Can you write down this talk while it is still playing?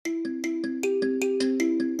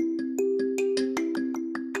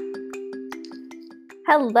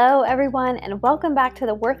Hello, everyone, and welcome back to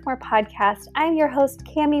the Worth More podcast. I'm your host,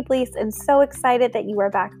 Cami Blease, and so excited that you are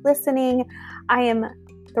back listening. I am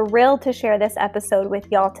thrilled to share this episode with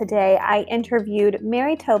y'all today. I interviewed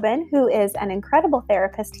Mary Tobin, who is an incredible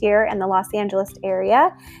therapist here in the Los Angeles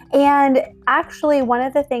area. And actually, one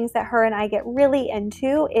of the things that her and I get really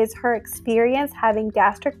into is her experience having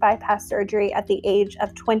gastric bypass surgery at the age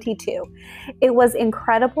of 22. It was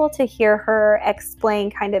incredible to hear her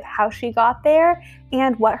explain kind of how she got there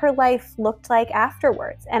and what her life looked like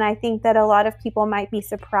afterwards. And I think that a lot of people might be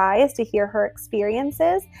surprised to hear her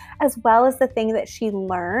experiences, as well as the thing that she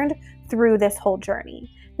learned through this whole journey.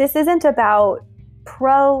 This isn't about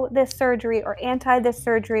pro this surgery or anti this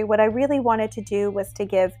surgery. What I really wanted to do was to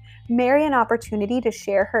give Mary an opportunity to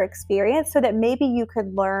share her experience so that maybe you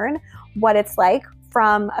could learn what it's like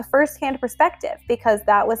from a firsthand perspective, because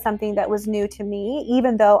that was something that was new to me,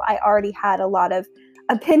 even though I already had a lot of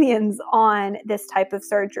opinions on this type of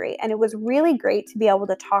surgery. And it was really great to be able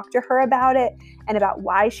to talk to her about it and about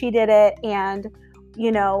why she did it and,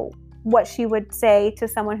 what she would say to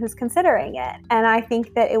someone who's considering it. And I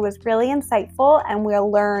think that it was really insightful, and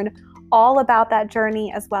we'll learn all about that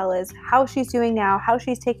journey, as well as how she's doing now, how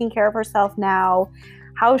she's taking care of herself now,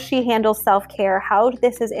 how she handles self-care, how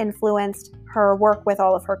this has influenced her work with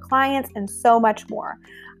all of her clients, and so much more.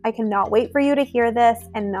 I cannot wait for you to hear this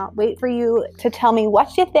and not wait for you to tell me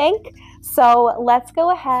what you think. So let's go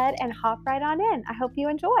ahead and hop right on in. I hope you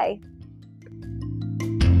enjoy.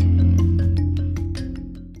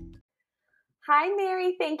 Hi,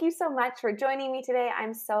 Mary. Thank you so much for joining me today.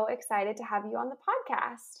 I'm so excited to have you on the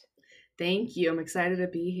podcast. Thank you. I'm excited to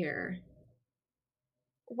be here.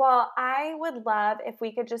 Well, I would love if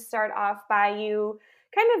we could just start off by you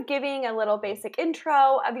kind of giving a little basic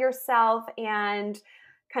intro of yourself and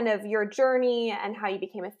kind of your journey and how you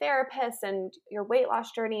became a therapist and your weight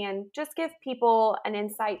loss journey, and just give people an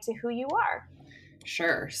insight to who you are.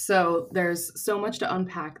 Sure. So there's so much to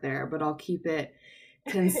unpack there, but I'll keep it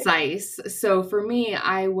concise. So for me,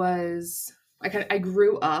 I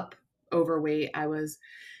grew up overweight. I was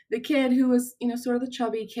the kid who was, sort of the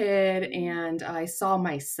chubby kid, and I saw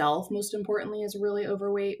myself, most importantly, as really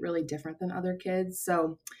overweight, really different than other kids.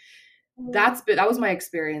 So that was my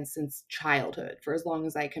experience since childhood, for as long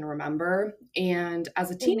as I can remember. And as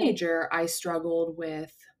a teenager, I struggled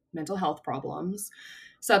with mental health problems,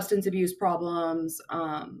 substance abuse problems.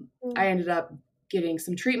 I ended up getting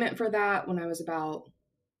some treatment for that when I was about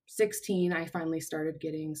 16. I finally started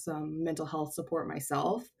getting some mental health support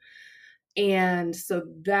myself. And so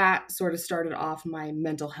that sort of started off my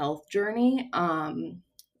mental health journey. And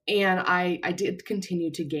I did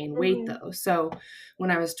continue to gain weight though. So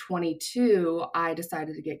when I was 22, I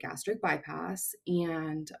decided to get gastric bypass.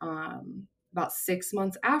 And about 6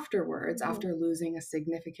 months afterwards, after losing a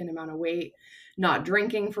significant amount of weight, not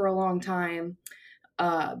drinking for a long time,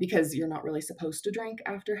 because you're not really supposed to drink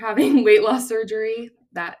after having weight loss surgery,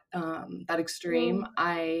 that extreme,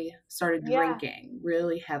 I started drinking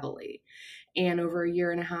really heavily. And over a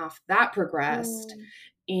year and a half, that progressed.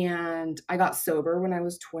 And I got sober when I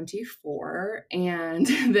was 24. And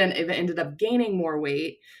then it ended up gaining more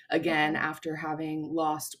weight again after having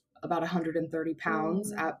lost about 130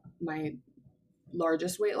 pounds at my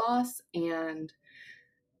largest weight loss. And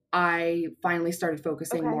I finally started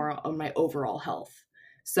focusing more on my overall health.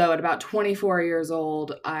 So at about 24 years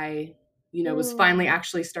old, I, was finally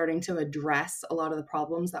actually starting to address a lot of the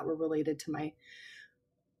problems that were related to my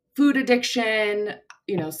food addiction,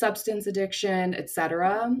 substance addiction,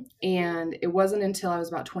 etc. And it wasn't until I was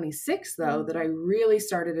about 26, though, that I really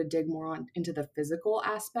started to dig more into the physical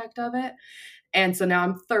aspect of it. And so now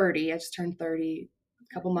I'm 30. I just turned 30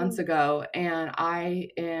 a couple months ago, and I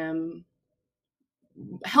am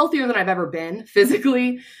healthier than I've ever been,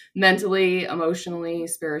 physically, mentally, emotionally,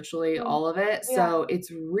 spiritually, all of it. So it's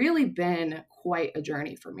really been quite a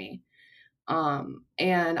journey for me. And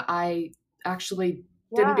I actually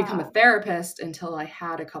didn't become a therapist until I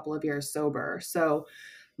had a couple of years sober. So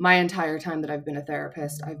my entire time that I've been a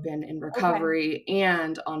therapist, I've been in recovery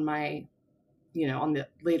and on my, on the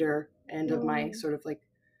later end of my sort of like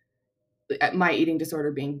my eating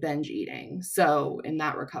disorder being binge eating. So in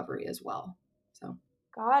that recovery as well. So.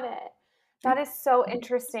 Got it. That is so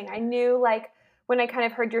interesting. I knew, when I kind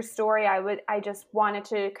of heard your story, I just wanted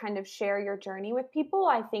to kind of share your journey with people.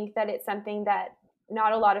 I think that it's something that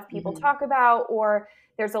not a lot of people talk about, or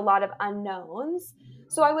there's a lot of unknowns.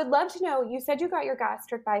 So I would love to know, you said you got your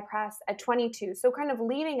gastric bypass at 22. So kind of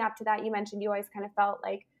leading up to that, you mentioned you always kind of felt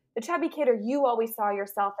like the chubby kid, or you always saw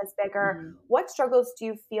yourself as bigger. What struggles do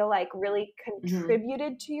you feel like really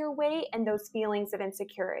contributed to your weight and those feelings of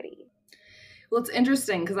insecurity? Well, it's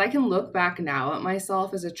interesting because I can look back now at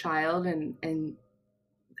myself as a child and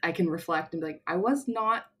I can reflect and be like, I was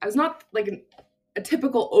not like a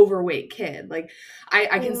typical overweight kid. Like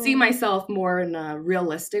I can see myself more in a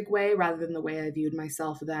realistic way rather than the way I viewed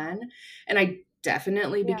myself then. And I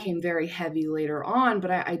definitely Yeah. became very heavy later on, but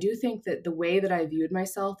I do think that the way that I viewed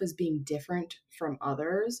myself as being different from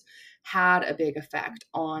others had a big effect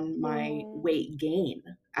on my weight gain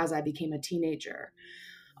as I became a teenager.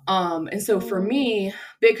 And so for me,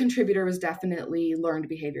 big contributor was definitely learned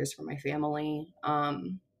behaviors from my family.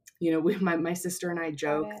 You know, my sister and I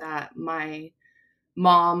joke that my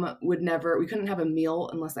mom we couldn't have a meal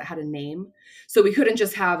unless it had a name. So we couldn't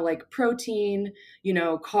just have like protein, you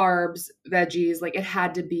know, carbs, veggies, like it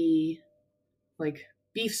had to be like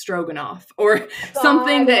beef stroganoff or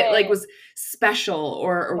something that like was special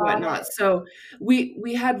or whatnot. So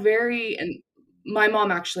we had and my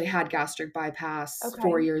mom actually had gastric bypass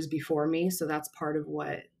 4 years before me. So that's part of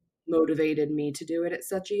what motivated me to do it at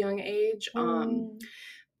such a young age.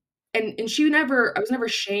 And I was never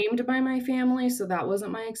shamed by my family, so that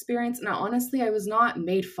wasn't my experience. Now, honestly, I was not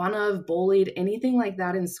made fun of, bullied, anything like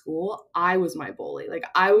that in school. I was my bully. Like,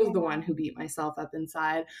 I was the one who beat myself up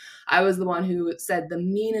inside. I was the one who said the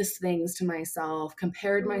meanest things to myself,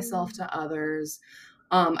 compared myself to others.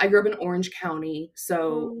 I grew up in Orange County,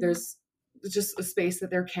 so there's just a space that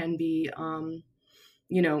there can be,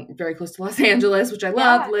 you know, very close to Los Angeles, which I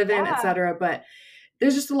love, live in, etc. But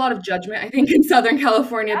there's just a lot of judgment, I think, in Southern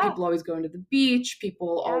California. People always going to the beach,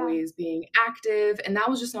 people always being active. And that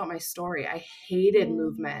was just not my story. I hated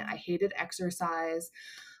movement. I hated exercise.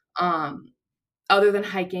 Other than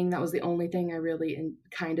hiking, that was the only thing I really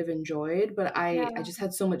kind of enjoyed. But I just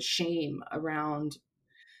had so much shame around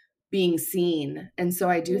being seen. And so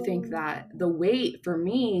I do think that the weight for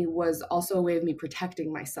me was also a way of me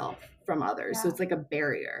protecting myself from others. So it's like a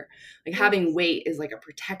barrier. Like having weight is like a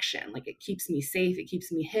protection. Like it keeps me safe. It keeps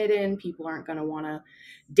me hidden. People aren't going to want to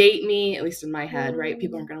date me, at least in my head, right?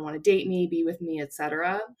 People aren't going to want to date me, be with me,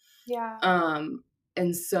 etc.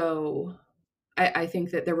 And so I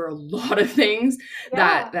think that there were a lot of things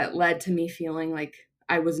that led to me feeling like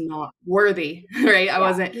I was not worthy, right? I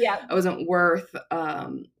wasn't worth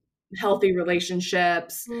healthy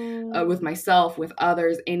relationships with myself, with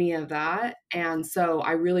others, any of that. And so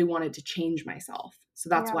I really wanted to change myself. So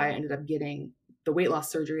that's why I ended up getting the weight loss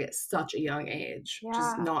surgery at such a young age, which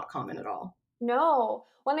is not common at all. No.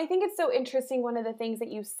 Well, and I think it's so interesting. One of the things that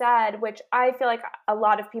you said, which I feel like a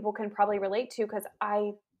lot of people can probably relate to, because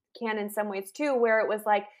I can in some ways too, where it was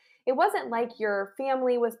like, it wasn't like your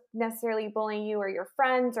family was necessarily bullying you or your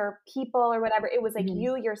friends or people or whatever. It was like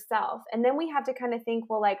you yourself. And then we have to kind of think,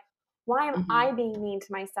 well, like, why am I being mean to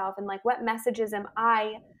myself? And like, what messages am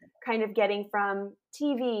I kind of getting from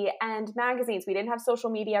TV and magazines? We didn't have social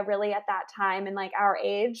media really at that time and like our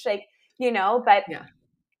age, like, you know, but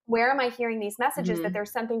where am I hearing these messages that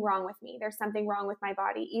there's something wrong with me? There's something wrong with my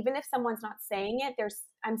body. Even if someone's not saying it,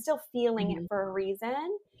 I'm still feeling it for a reason.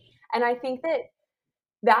 And I think that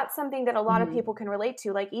that's something that a lot of people can relate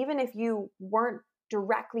to. Like, even if you weren't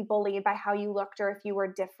directly bullied by how you looked, or if you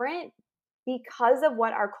were different, because of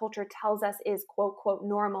what our culture tells us is quote, quote,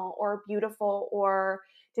 normal or beautiful or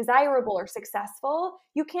desirable or successful,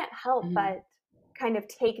 you can't help but kind of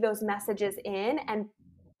take those messages in and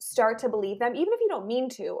start to believe them, even if you don't mean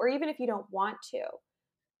to, or even if you don't want to.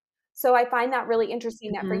 So I find that really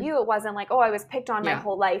interesting that for you, it wasn't like, oh, I was picked on my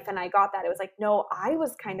whole life and I got that. It was like, no, I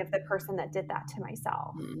was kind of the person that did that to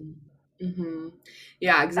myself.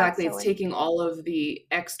 Yeah, exactly. It's taking all of the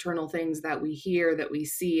external things that we hear, that we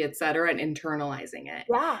see, et cetera, and internalizing it.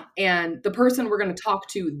 And the person we're going to talk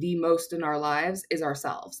to the most in our lives is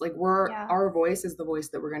ourselves. Like our voice is the voice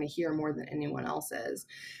that we're going to hear more than anyone else's.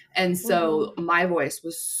 And so my voice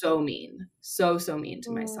was so mean, so mean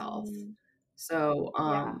to myself. So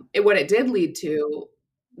what it did lead to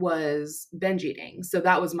was binge eating. So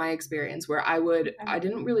that was my experience, where I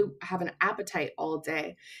didn't really have an appetite all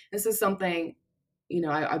day. This is something, you know,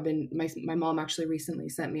 my mom actually recently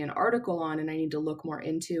sent me an article on, and I need to look more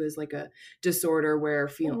into, is like a disorder where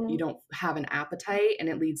you don't have an appetite and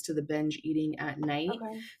it leads to the binge eating at night.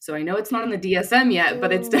 So I know it's not in the DSM yet,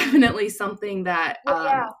 but it's definitely something that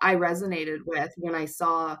I resonated with when I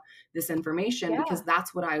saw this information, because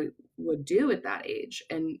that's what I would do at that age,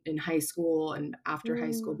 and in high school and after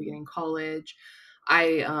high school, beginning college.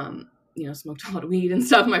 I you know, smoked a lot of weed and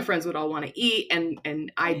stuff. My friends would all want to eat,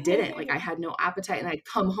 and I didn't. Like, I had no appetite, and I'd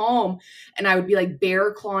come home and I would be like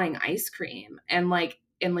bear clawing ice cream and like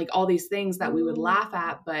all these things that we would laugh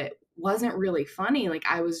at, but wasn't really funny. Like,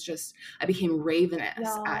 I became ravenous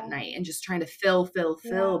at night and just trying to fill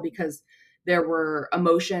because there were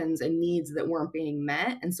emotions and needs that weren't being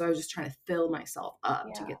met. And so I was just trying to fill myself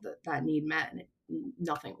up to Yeah. get that need met, and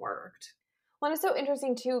nothing worked. Well, it's so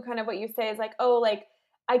interesting too, kind of what you say is like, oh, like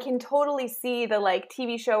I can totally see the like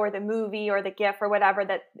TV show or the movie or the GIF or whatever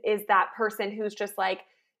that is that person who's just like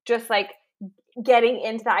getting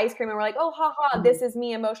into the ice cream and we're like, oh, ha ha, Mhm. this is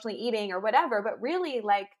me emotionally eating or whatever. But really,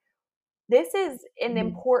 like, this is an Mhm.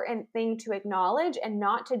 important thing to acknowledge and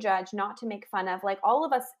not to judge, not to make fun of. Like, all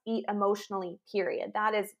of us eat emotionally, period.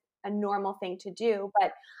 That is a normal thing to do.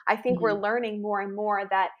 But I think we're Mhm. learning more and more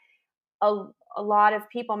that a, a lot of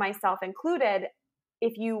people, myself included,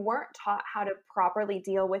 if you weren't taught how to properly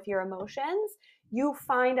deal with your emotions, you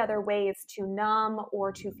find other ways to numb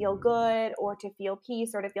or to feel good or to feel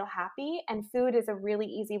peace or to feel happy. And food is a really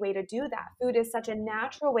easy way to do that. Food is such a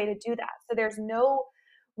natural way to do that. So there's no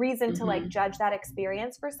reason to like Mhm. judge that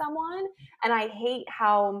experience for someone. And I hate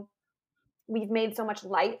how we've made so much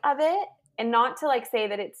light of it. And not to like say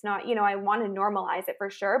that it's not, I want to normalize it for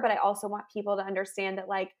sure, but I also want people to understand that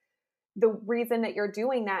like the reason that you're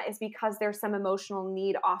doing that is because there's some emotional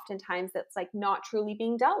need oftentimes that's like not truly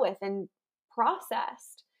being dealt with and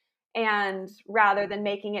processed. And rather than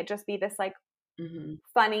making it just be this like Mhm.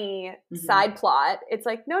 funny Mhm. side plot, it's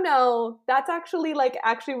like, no, that's actually like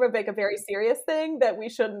a very serious thing that we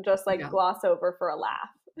shouldn't just like Yeah. gloss over for a laugh.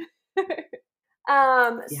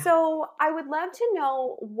 Yeah. So I would love to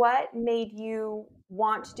know what made you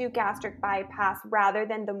want to do gastric bypass rather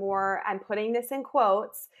than the more, I'm putting this in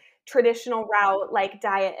quotes, traditional route like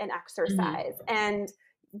diet and Mhm. exercise. And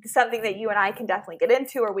something that you and I can definitely get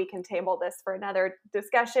into, or we can table this for another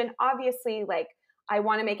discussion. Obviously, like I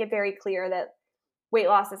want to make it very clear that weight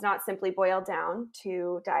loss is not simply boiled down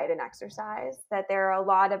to diet and exercise, that there are a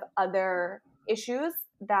lot of other issues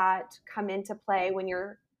that come into play when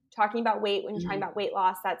you're talking about weight, when you're talking Mhm. about weight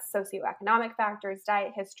loss. That's socioeconomic factors,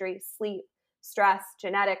 diet history, sleep, stress,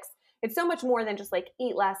 genetics. It's so much more than just like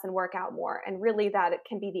eat less and work out more. And really, that it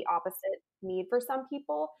can be the opposite need for some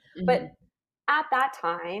people. But Mhm. at that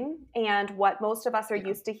time, and what most of us are Yeah.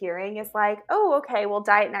 used to hearing is like, oh, okay, well,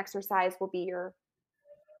 diet and exercise will be your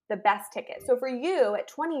the best ticket. So for you at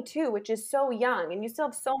 22, which is so young, and you still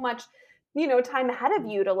have so much, time ahead of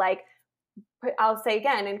you to like, I'll say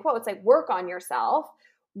again in quotes, like work on yourself.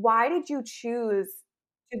 Why did you choose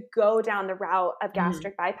to go down the route of Mhm.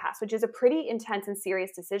 gastric bypass, which is a pretty intense and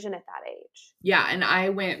serious decision at that age? Yeah, and I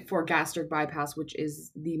went for gastric bypass, which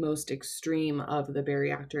is the most extreme of the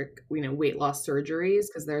bariatric, weight loss surgeries,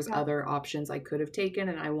 because there's Yeah. other options I could have taken,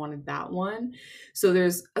 and I wanted that one. So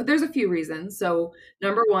there's a few reasons. So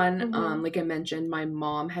number one, Mm-hmm. like I mentioned, my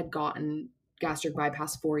mom had gotten gastric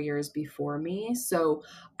bypass 4 years before me, so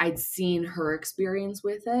I'd seen her experience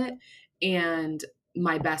with it, and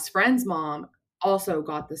my best friend's mom also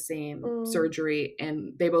got the same Mm, surgery,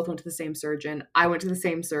 and they both went to the same surgeon. I went to the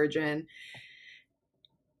same surgeon,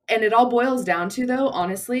 and it all boils down to, though,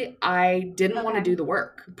 honestly, I didn't want to okay. do the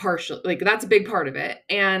work partially. Like, that's a big part of it.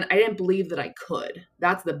 And I didn't believe that I could.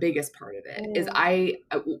 That's the biggest part of it is Mm, I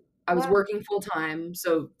was yeah. working full time.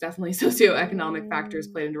 So definitely socioeconomic factors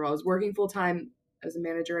Mm, played into role. I was working full time as a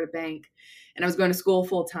manager at a bank, and I was going to school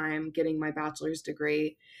full time, getting my bachelor's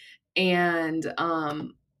degree. And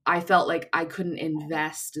I felt like I couldn't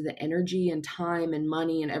invest the energy and time and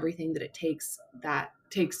money and everything that it takes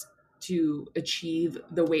to achieve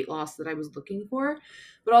the weight loss that I was looking for.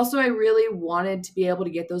 But also I really wanted to be able to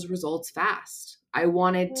get those results fast. I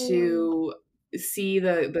wanted mm, to see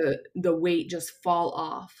the weight just fall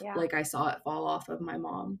off yeah. like I saw it fall off of my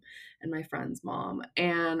mom and my friend's mom.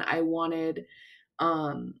 And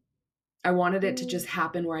um I wanted it to Mm, just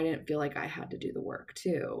happen where I didn't feel like I had to do the work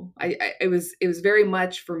too. It was very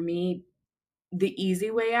much for me the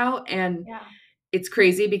easy way out, and yeah. it's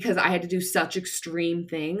crazy because I had to do such extreme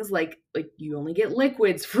things, like you only get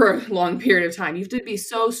liquids for a long period of time. You have to be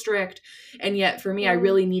so strict, and yet for me I Mm,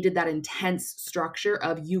 really needed that intense structure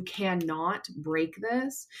of you cannot break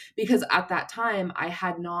this, because at that time I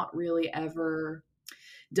had not really ever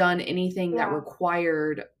done anything that yeah.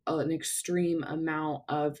 required an extreme amount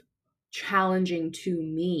of challenging to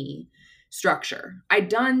me structure. I'd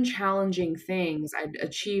done challenging things. I'd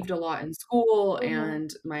achieved a lot in school Mm-hmm.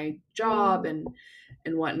 and my job Mm,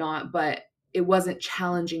 and whatnot, but it wasn't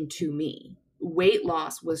challenging to me. Weight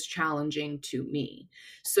loss was challenging to me.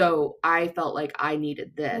 So I felt like I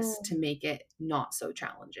needed this mm. to make it not so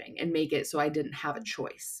challenging and make it so I didn't have a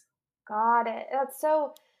choice. Got it. That's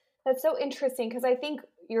so interesting because I think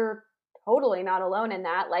you're totally not alone in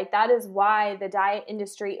that. Like that is why the diet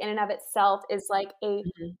industry in and of itself is like a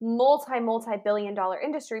Mhm. multi-billion dollar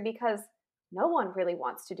industry because no one really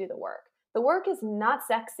wants to do the work. The work is not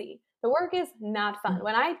sexy. The work is not fun.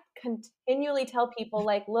 When I continually tell people,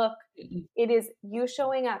 like, look, it is you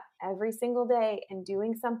showing up every single day and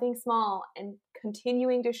doing something small and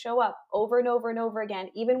continuing to show up over and over and over again,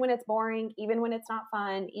 even when it's boring, even when it's not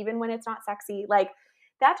fun, even when it's not sexy, like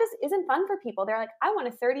that just isn't fun for people. They're like, I want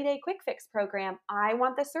a 30-day quick fix program. I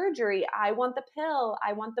want the surgery. I want the pill.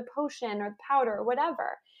 I want the potion or the powder or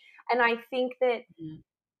whatever. And I think that,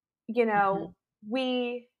 you know,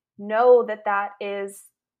 we know that that is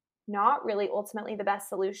not really ultimately the best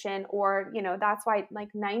solution, or, you know, that's why like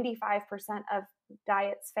 95% of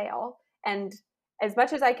diets fail. And as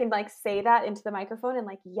much as I can like say that into the microphone and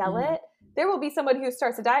like yell it, there will be someone who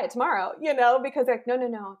starts a diet tomorrow, you know, because they're like,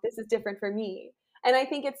 no, this is different for me. And I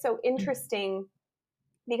think it's so interesting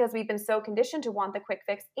because we've been so conditioned to want the quick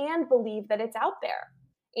fix and believe that it's out there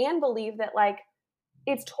and believe that like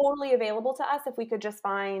it's totally available to us if we could just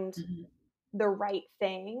find the right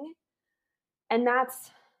thing. And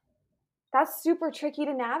that's super tricky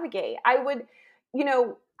to navigate. I would, you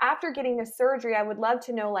know, after getting the surgery, I would love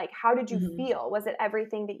to know, like, how did you feel? Was it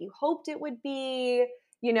everything that you hoped it would be?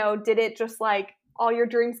 You know, did it just like all your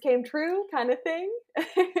dreams came true kind of thing?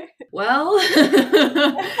 Well,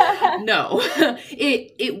 no,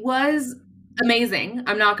 it was amazing.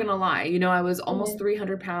 I'm not going to lie. You know, I was almost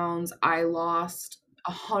 300 pounds. I lost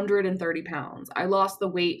 130 pounds. I lost the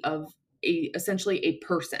weight of essentially a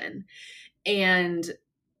person, and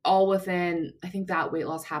all within, I think that weight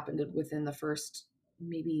loss happened within the first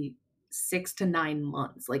maybe 6 to 9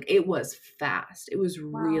 months. Like it was fast. It was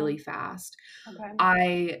really fast.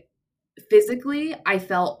 Okay. Physically, I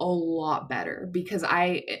felt a lot better because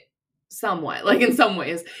somewhat, like in some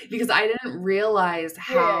ways, because I didn't realize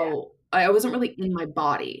how I wasn't really in my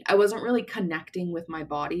body. I wasn't really connecting with my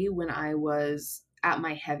body when I was at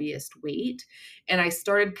my heaviest weight. And I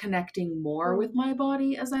started connecting more with my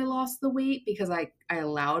body as I lost the weight because I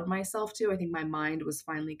allowed myself to. I think my mind was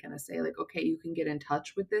finally going to say like, okay, you can get in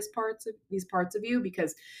touch with these parts of you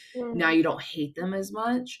because now you don't hate them as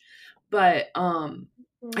much. But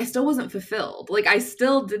I still wasn't fulfilled. Like I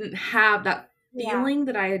still didn't have that feeling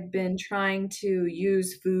that I had been trying to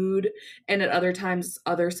use food and at other times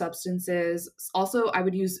other substances. Also, I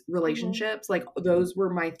would use relationships. Like those were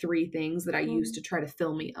my 3 things that I used to try to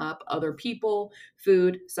fill me up: other people,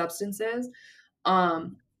 food, substances. I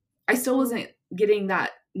still wasn't getting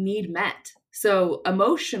that need met. So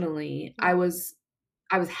emotionally, I was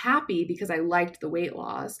happy because I liked the weight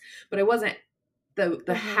loss, but I wasn't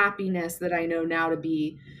the happiness that I know now to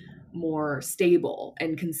be more stable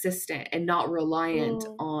and consistent and not reliant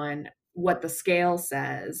on what the scale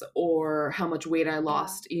says or how much weight I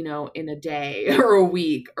lost, you know, in a day or a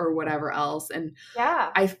week or whatever else. And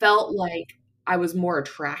I felt like I was more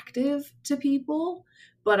attractive to people,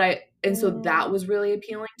 and so that was really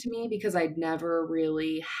appealing to me because I'd never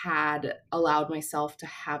really had allowed myself to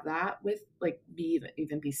have that with like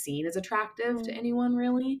even be seen as attractive to anyone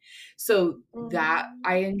really. So that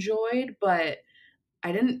I enjoyed, but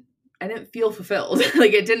I didn't feel fulfilled.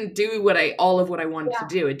 Like it didn't do all of what I wanted to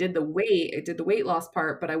do. It did the weight loss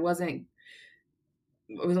part, but I wasn't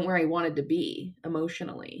where I wanted to be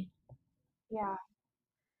emotionally. Yeah.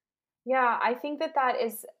 Yeah, I think that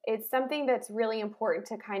it's something that's really important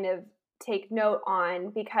to kind of take note on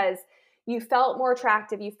because you felt more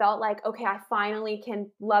attractive. You felt like, okay, I finally can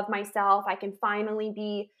love myself. I can finally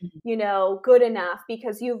be, you know, good enough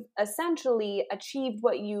because you've essentially achieved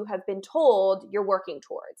what you have been told you're working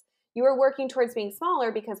towards. You are working towards being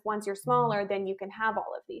smaller because once you're smaller, then you can have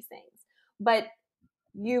all of these things. But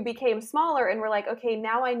you became smaller and were like, okay,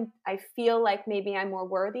 now I feel like maybe I'm more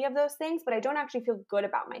worthy of those things, but I don't actually feel good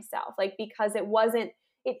about myself. Like, because it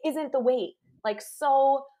isn't the weight. Like,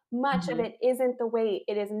 so much of it isn't the weight.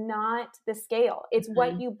 It is not the scale. It's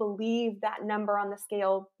what you believe that number on the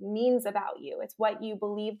scale means about you. It's what you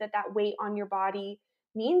believe that weight on your body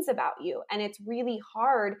means about you. And it's really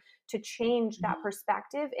hard to change that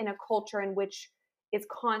perspective in a culture in which is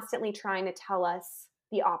constantly trying to tell us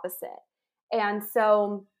the opposite. And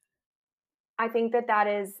so I think that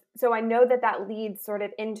is, so I know that leads sort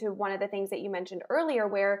of into one of the things that you mentioned earlier,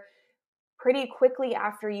 where pretty quickly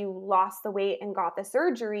after you lost the weight and got the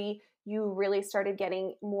surgery, you really started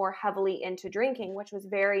getting more heavily into drinking, which was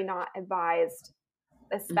very not advised,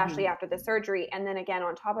 especially after the surgery. And then again,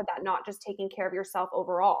 on top of that, not just taking care of yourself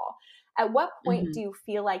overall. At what point do you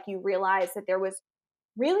feel like you realized that there was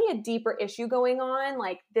really a deeper issue going on?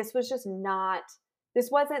 Like this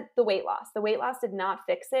wasn't the weight loss. The weight loss did not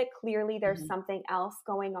fix it. Clearly, there's something else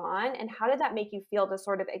going on. And how did that make you feel to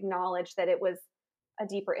sort of acknowledge that it was a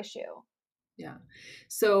deeper issue? Yeah.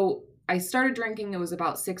 So I started drinking, it was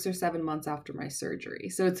about 6 or 7 months after my surgery.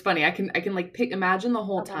 So it's funny, I can like imagine the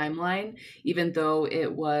whole Okay. timeline, even though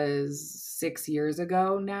it was 6 years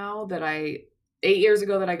ago now 8 years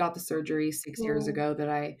ago that I got the surgery, 6 years Mm. ago that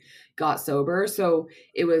I got sober. So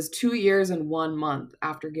it was 2 years and 1 month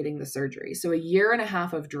after getting the surgery. So a year and a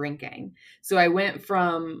half of drinking. So I went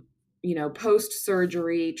from, post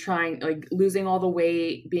surgery, trying, like, losing all the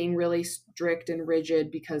weight, being really strict and rigid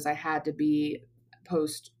because I had to be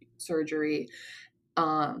post surgery.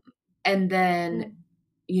 And then,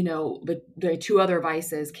 Mm. the two other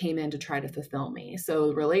vices came in to try to fulfill me.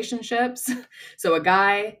 So relationships, so a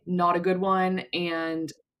guy, not a good one,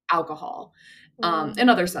 and alcohol, and Mm.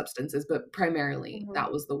 other substances, but primarily Mhm.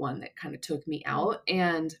 that was the one that kind of took me Mm. out.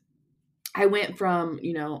 And I went from,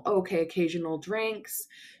 okay, occasional drinks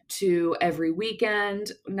to every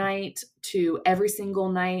weekend night to every single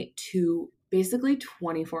night to basically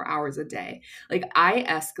 24 hours a day. Like, I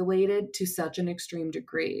escalated to such an extreme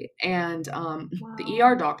degree. And the Wow.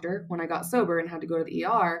 ER doctor, when I got sober and had to go to the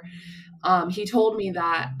ER, he told me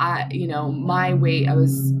that my weight, I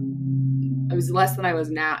was less than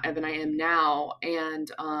I am now.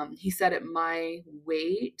 And he said at my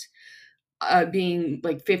weight, being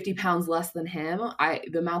like 50 pounds less than him,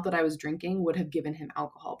 the amount that I was drinking would have given him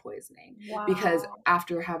alcohol poisoning. Because Wow.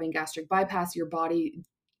 after having gastric bypass, your body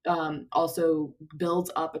also builds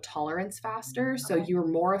up a tolerance faster. So Okay. you're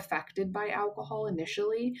more affected by alcohol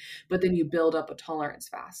initially, but then you build up a tolerance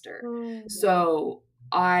faster. Mm. So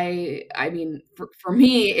I mean, for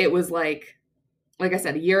me, it was like I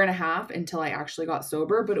said, a year and a half until I actually got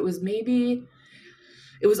sober, but it was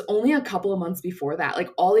only a couple of months before that. Like,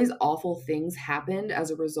 all these awful things happened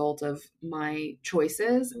as a result of my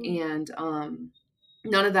choices. Mm. And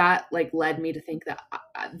none of that like led me to think that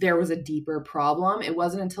there was a deeper problem. It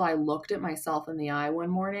wasn't until I looked at myself in the eye one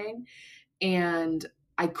morning and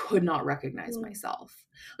I could not recognize Mm. myself.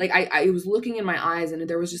 Like, I was looking in my eyes and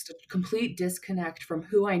there was just a complete disconnect from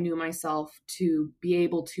who I knew myself to be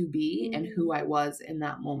able to be and who I was in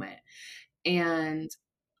that moment. And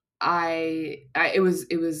it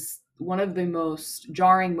was one of the most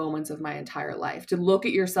jarring moments of my entire life, to look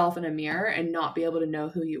at yourself in a mirror and not be able to know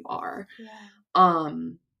who you are. Yeah.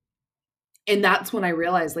 Um, and that's when I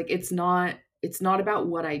realized, like, it's not about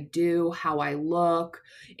what I do, how I look,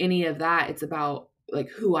 any of that. It's about like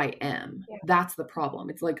who I am. Yeah. That's the problem.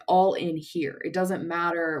 It's like all in here. It doesn't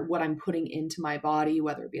matter what I'm putting into my body,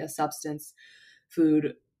 whether it be a substance,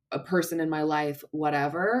 food, a person in my life,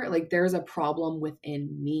 whatever. Like, there's a problem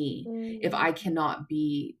within me if Mm. I cannot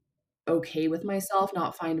be okay with myself,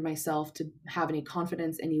 not find myself to have any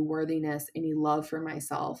confidence, any worthiness, any love for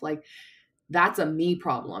myself. Like, that's a me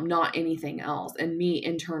problem, not anything else. And me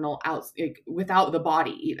internal out, like, without the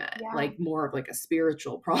body, even Yeah. like more of like a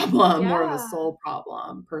spiritual problem, more of a Yeah. soul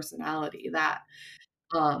problem, personality, that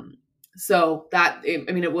um so that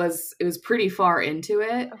I mean, it was pretty far into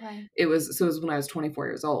it. Okay. It was when I was 24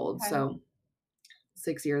 years old, Okay. so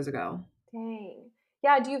 6 years ago. Dang.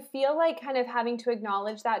 Yeah, do you feel like kind of having to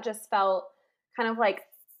acknowledge that just felt kind of like,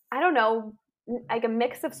 I don't know, like a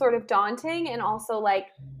mix of sort of daunting and also like,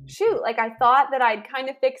 shoot, like I thought that I'd kind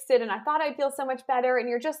of fixed it and I thought I'd feel so much better. And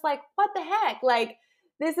you're just like, what the heck? Like,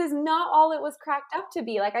 this is not all it was cracked up to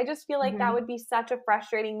be. Like, I just feel like that Mhm. would be such a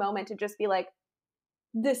frustrating moment to just be like,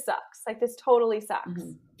 this sucks. Like, this totally sucks.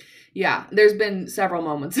 Mhm. Yeah, there's been several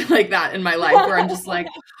moments like that in my life where I'm just like,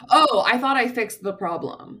 "Oh, I thought I fixed the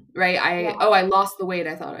problem." Right? Yeah. I lost the weight,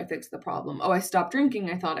 I thought I fixed the problem. Oh, I stopped drinking,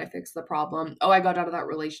 I thought I fixed the problem. Oh, I got out of that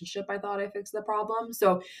relationship, I thought I fixed the problem.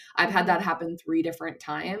 So, I've had Mhm. that happen 3 different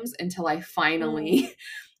times until I Mm. finally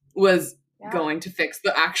was Yeah. going to fix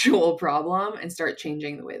the actual problem and start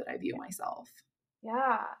changing the way that I view myself.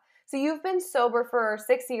 Yeah. So you've been sober for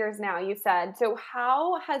 6 years now, you said. So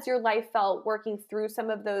how has your life felt working through some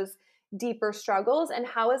of those deeper struggles, and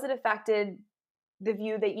how has it affected the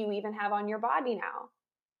view that you even have on your body now?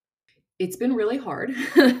 It's been really hard.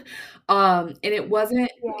 And Yeah.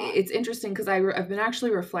 it's interesting because I've been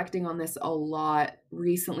actually reflecting on this a lot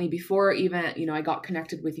recently before even, I got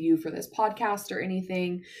connected with you for this podcast or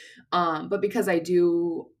anything. But because I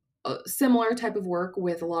do a similar type of work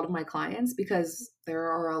with a lot of my clients, because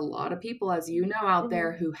there are a lot of people, as you know, out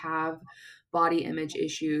there Mhm. who have body image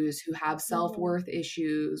issues, who have Mhm. self-worth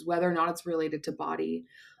issues, whether or not it's related to body.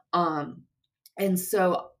 Um, and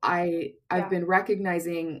so I've Yeah. been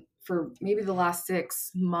recognizing for maybe the last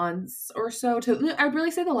 6 months or so, I'd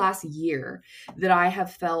really say the last year, that I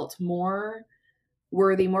have felt more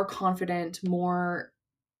worthy, more confident, more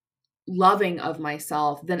loving of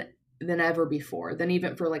myself than than ever before, than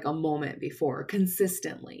even for like a moment before,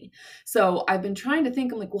 consistently. So I've been trying to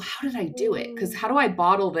think, I'm like, well, how did I do it? Because how do I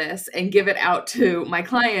bottle this and give it out to my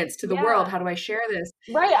clients, to the world? Yeah. How do I share this?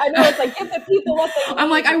 Right. I know. It's like, give the people what they I'm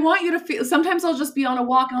like, I need. want you to feel, sometimes I'll just be on a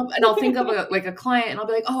walk and I'll think of a client and I'll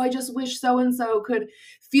be like, oh, I just wish so-and-so could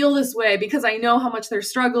feel this way, because I know how much they're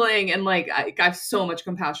struggling. And like, I have so much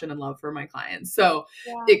compassion and love for my clients. So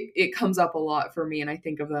Yeah. it comes up a lot for me, and I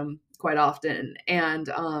think of them quite often. And,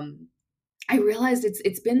 I realized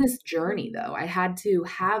it's been this journey though. I had to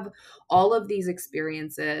have all of these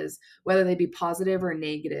experiences, whether they be positive or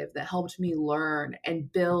negative, that helped me learn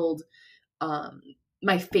and build um,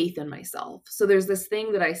 my faith in myself. So there's this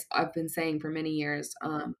thing that I've been saying for many years.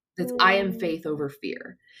 That's I am Mm, faith over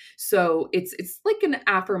fear. So it's like an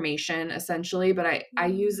affirmation essentially, but I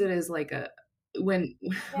use mm, it as like a when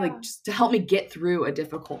like yeah. just to help me get through a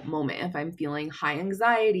difficult moment. If I'm feeling high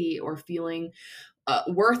anxiety or feeling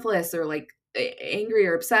worthless or like angry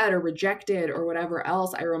or upset or rejected or whatever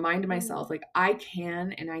else, I remind myself Mm, like I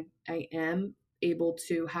can and I am able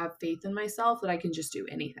to have faith in myself that I can just do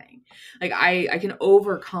anything. Like I can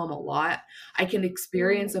overcome a lot. I can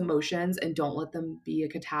experience mm, emotions and don't let them be a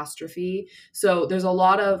catastrophe. So there's a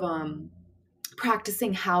lot of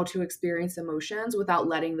practicing how to experience emotions without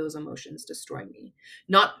letting those emotions destroy me.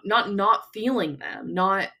 Not feeling them,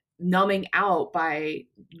 not numbing out by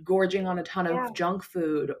gorging on a ton yeah. of junk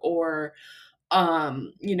food, or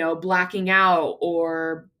blacking out,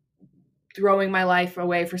 or throwing my life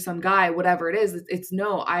away for some guy, whatever it is. It's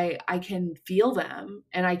no, I can feel them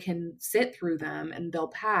and I can sit through them and they'll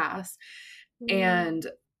pass. Mm, And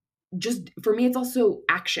just for me, it's also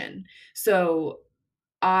action. So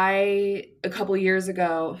a couple years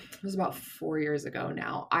ago, it was about 4 years ago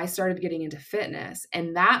now, I started getting into fitness.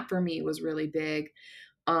 And that for me was really big.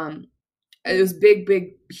 Um, it was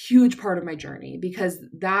big, huge part of my journey, because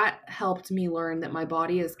that helped me learn that my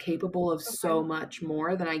body is capable of so okay. much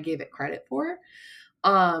more than I gave it credit for.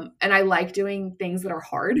 And I like doing things that are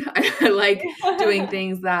hard. I like doing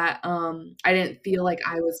things that I didn't feel like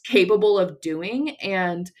I was capable of doing.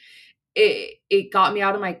 And it got me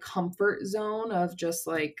out of my comfort zone of just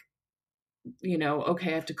like,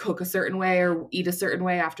 okay, I have to cook a certain way or eat a certain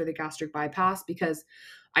way after the gastric bypass, because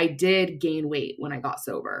I did gain weight when I got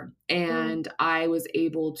sober, Mm, and I was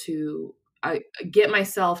able to get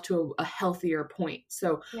myself to a healthier point.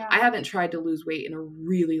 So yeah. I haven't tried to lose weight in a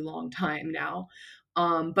really long time now.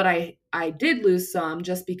 But I did lose some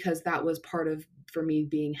just because that was part of for me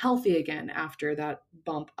being healthy again after that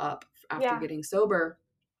bump up after Yeah. getting sober.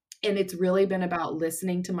 And it's really been about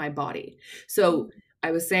listening to my body. So Mm,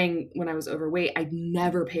 I was saying when I was overweight, I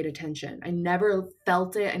never paid attention. I never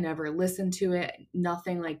felt it. I never listened to it,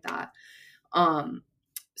 nothing like that. Um,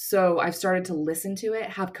 so I've started to listen to it,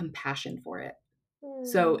 have compassion for it.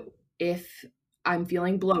 So mm. if I'm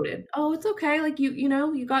feeling bloated, oh, it's okay. Like you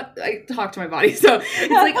got, I talk to my body. So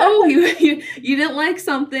it's like, oh, you didn't like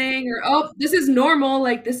something, or, oh, this is normal.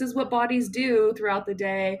 Like this is what bodies do throughout the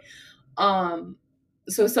day. Um,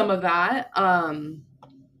 so some of that,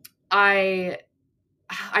 I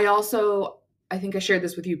I also, I think I shared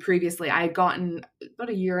this with you previously. I had gotten about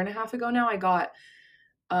a year and a half ago now, I got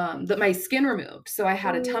that my skin removed. So I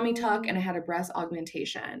had a tummy tuck and I Mm, had a breast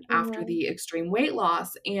augmentation after mhm. the extreme weight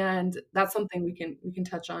loss. And that's something we can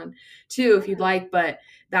touch on too if you'd Yeah. like. But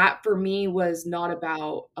that for me was not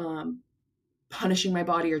about punishing my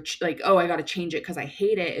body or like, oh, I got to change it because I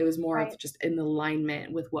hate it. It was more of Right. just in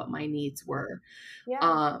alignment with what my needs were. Yeah.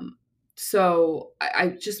 Um, so I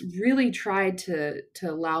just really tried to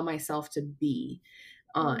allow myself to be.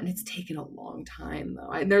 And it's Mm. taken a long time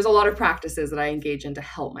though. There's a lot of practices that I engage in to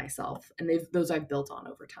help myself, and those I've built on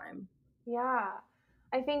over time. Yeah.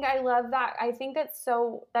 I think I love that. I think that's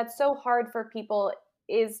so hard for people,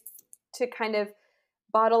 is to kind of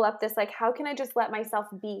bottle up this, like, how can I just let myself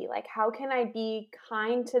be? Like, how can I be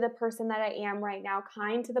kind to the person that I am right now,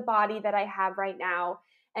 kind to the body that I have right now,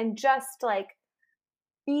 and just like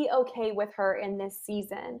be okay with her in this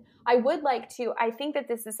season. I think that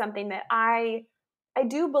this is something that I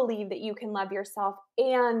do believe that you can love yourself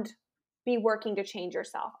and be working to change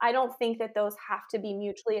yourself. I don't think that those have to be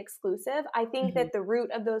mutually exclusive. I think Hmm. that the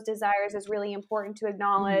root of those desires is really important to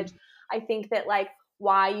acknowledge. Hmm. I think that like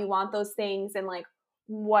why you want those things and like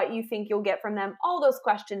what you think you'll get from them, all those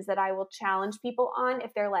questions that I will challenge people on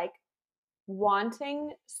if they're like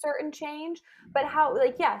wanting certain change. But how,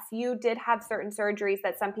 like, yes, you did have certain surgeries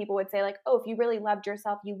that some people would say like, oh, if you really loved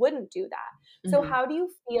yourself you wouldn't do that. So Hmm. how do you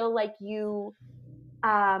feel like you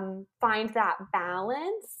find that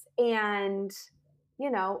balance and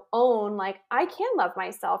own like I can love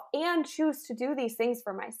myself and choose to do these things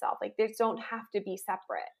for myself, like they don't have to be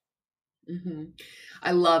separate? Mm-hmm.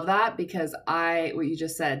 I love that because what you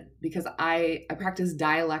just said, because I practice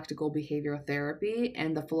dialectical behavioral therapy,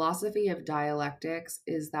 and the philosophy of dialectics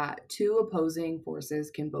is that two opposing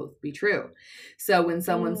forces can both be true. So when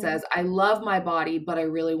someone says, I love my body, but I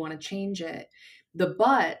really want to change it, the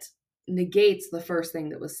but negates the first thing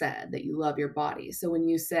that was said, that you love your body. So when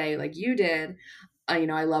you say, like you did,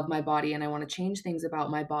 I love my body and I want to change things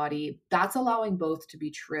about my body, that's allowing both to be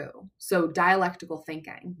true. So dialectical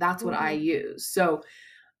thinking, that's what I Mm-hmm. use. So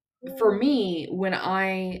for me, when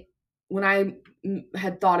I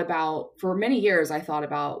had thought about, for many years, I thought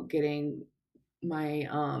about getting my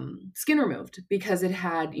skin removed because it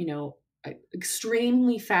had,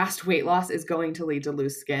 extremely fast weight loss is going to lead to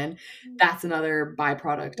loose skin. That's another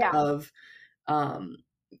byproduct Yeah. of um,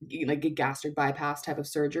 like a gastric bypass type of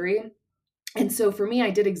surgery. And so for me, I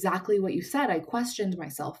did exactly what you said. I questioned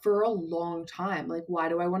myself for a long time. Like, why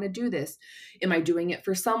do I want to do this? Am I doing it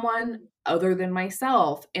for someone other than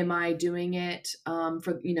myself? Am I doing it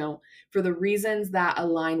for the reasons that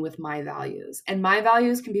align with my values? And my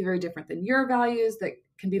values can be very different than your values, that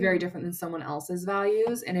can be very different than someone else's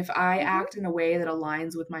values. And if I act in a way that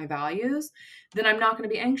aligns with my values, then I'm not going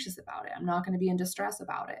to be anxious about it. I'm not going to be in distress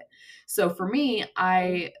about it. So for me,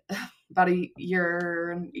 about a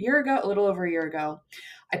year ago, a little over a year ago,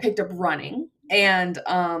 I picked up running, and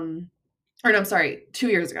or no, I'm sorry, 2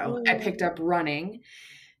 years ago, I picked up running.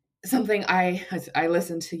 Something I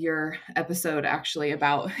listened to your episode actually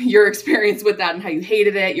about your experience with that and how you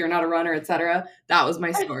hated it, you're not a runner, etc. That was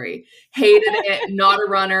my story. Hated it, not a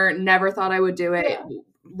runner, never thought I would do it. Yeah.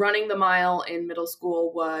 Running the mile in middle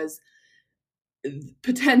school was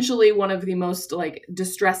potentially one of the most like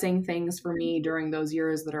distressing things for me during those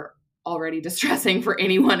years that are already distressing for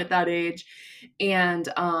anyone at that age. And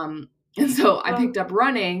so I picked up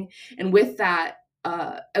running, and with that,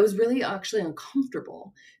 I was really actually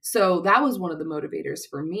uncomfortable. So that was one of the motivators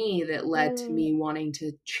for me that led to me wanting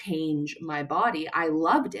to change my body. I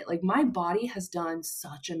loved it. Like, my body has done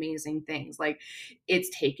such amazing things. Like, it's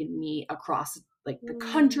taken me across like the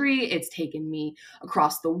country. It's taken me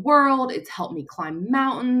across the world. It's helped me climb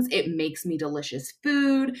mountains. It makes me delicious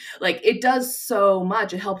food. Like, it does so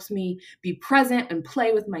much. It helps me be present and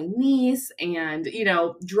play with my niece, and,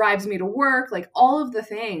 drives me to work, like all of the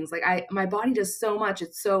things. Like, my body does so much.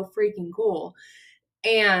 It's so freaking cool.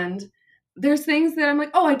 And there's things that I'm like,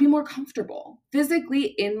 oh, I'd be more comfortable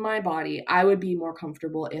physically in my body. I would be more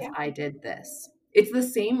comfortable if I did this. It's the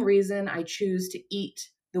same reason I choose to eat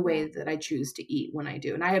the way that I choose to eat when I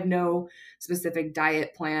do. And I have no specific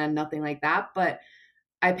diet plan, nothing like that, but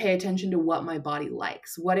I pay attention to what my body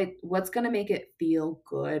likes, what's going to make it feel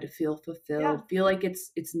good, feel fulfilled, feel like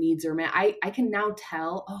its needs are met. I can now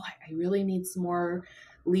tell, oh, I really need some more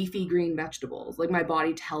leafy green vegetables. Like, my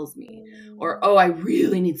body tells me. Or, oh, I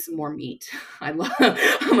really need some more meat. I'm like,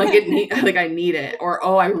 I need it. Or,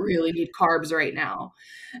 oh, I really need carbs right now.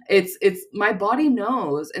 It's my body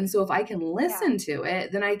knows. And so if I can listen to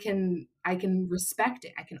it, then I can respect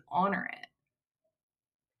it. I can honor it.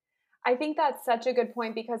 I think that's such a good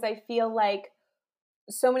point, because I feel like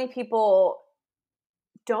so many people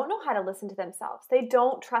don't know how to listen to themselves. They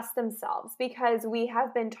don't trust themselves because we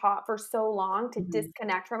have been taught for so long to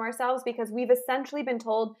disconnect from ourselves, because we've essentially been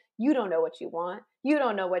told, you don't know what you want. You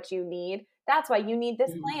don't know what you need. That's why you need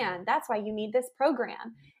this plan. That's why you need this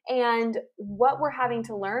program. And what we're having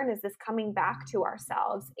to learn is this coming back to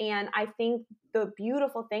ourselves. And I think the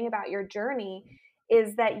beautiful thing about your journey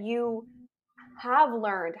is that you have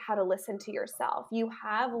learned how to listen to yourself. You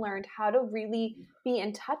have learned how to really be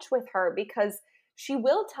in touch with her, because she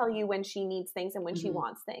will tell you when she needs things and when she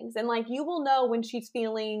wants things. And like, you will know when she's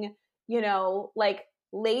feeling, like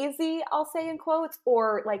lazy, I'll say in quotes,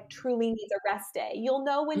 or like truly needs a rest day. You'll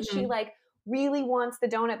know when she like really wants the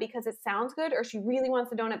donut because it sounds good, or she really wants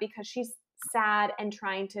the donut because she's sad and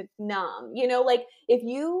trying to numb. Like, if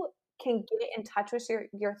you can get in touch with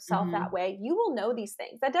yourself that way, you will know these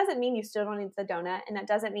things. That doesn't mean you still don't need the donut, and that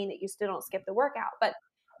doesn't mean that you still don't skip the workout, but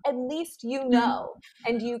at least you know,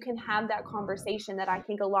 and you can have that conversation that I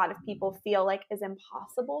think a lot of people feel like is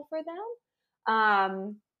impossible for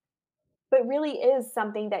them. But really is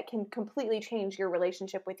something that can completely change your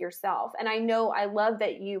relationship with yourself. And I love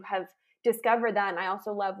that you have discovered that. And I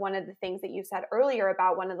also love one of the things that you said earlier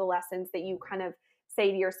about one of the lessons that you kind of say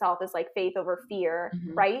to yourself is like faith over fear,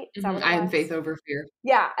 right? Is that what it I am was? faith over fear.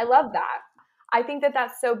 Yeah, I love that. I think that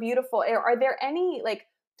that's so beautiful. Are there any, like,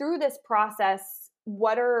 through this process,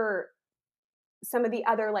 what are some of the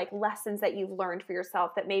other like lessons that you've learned for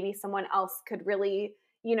yourself that maybe someone else could really,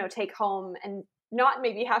 take home and not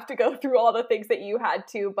maybe have to go through all the things that you had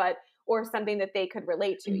to, but or something that they could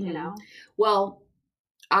relate to, Well,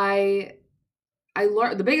 I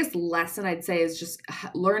learned the biggest lesson I'd say is just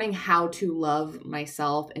learning how to love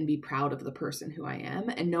myself and be proud of the person who I am,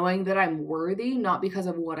 and knowing that I'm worthy, not because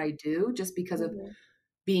of what I do, just because of Mhm.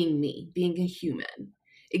 being me, being a human, Mhm.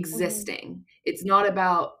 existing. It's not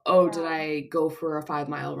about, oh, did Yeah. I go for a 5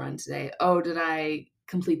 mile run today? Oh, did I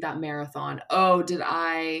complete that marathon? Oh, did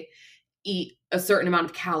I eat a certain amount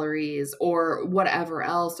of calories or whatever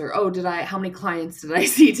else? Or, oh, how many clients did I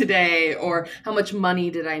see today? Or how much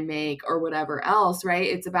money did I make or whatever else, right?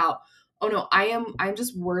 It's about, oh no, I'm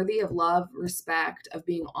just worthy of love, respect, of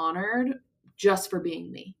being honored just for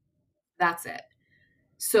being me. That's it.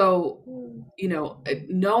 So, Mm.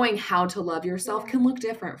 knowing how to love yourself Yeah. can look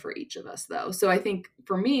different for each of us though. So I think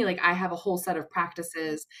for me, like I have a whole set of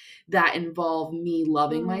practices that involve me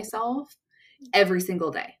loving Mm. myself every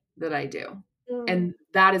single day that I do. Mm. And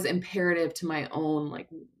that is imperative to my own like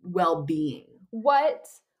well-being. What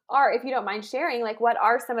are, if you don't mind sharing, like what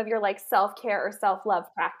are some of your like self-care or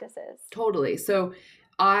self-love practices? Totally. So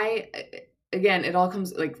I again, it all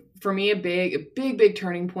comes like for me a big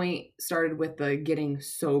turning point started with the getting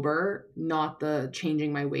sober, not the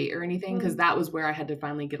changing my weight or anything, because Mm. that was where I had to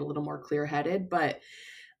finally get a little more clear-headed. But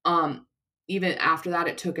um even after that,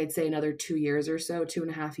 it took, I'd say, another 2 years or so,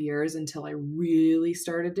 2.5 years, until I really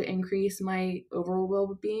started to increase my overall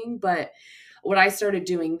well-being. But what I started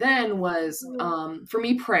doing then was, Mm. for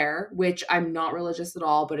me, prayer, which I'm not religious at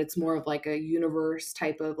all, but it's more of like a universe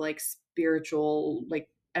type of like spiritual, like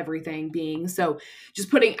everything being. So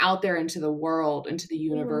just putting out there into the world, into the Mhm.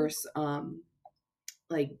 universe,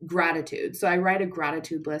 like gratitude. So I write a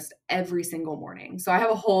gratitude list every single morning. So I have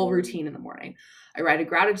a whole Mm. routine in the morning. I write a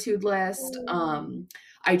gratitude list. Mm.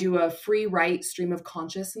 I do a free write stream of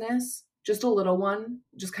consciousness, just a little one,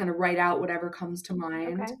 just kind of write out whatever comes to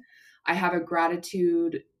mind. Okay. I have a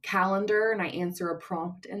gratitude calendar and I answer a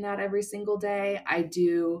prompt in that every single day. I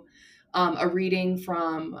do a reading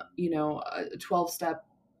from, a 12-step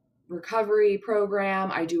recovery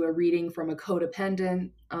program. I do a reading from a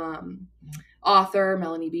codependent author,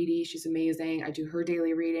 Melanie Beattie. She's amazing. I do her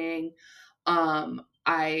daily reading.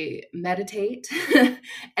 I meditate.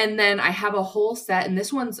 And then I have a whole set, and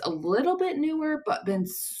this one's a little bit newer, but been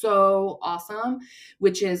so awesome,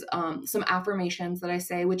 which is some affirmations that I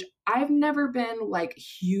say, which I've never been like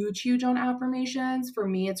huge on affirmations. For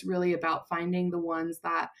me, it's really about finding the ones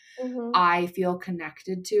that Mhm. I feel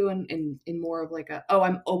connected to, and in more of like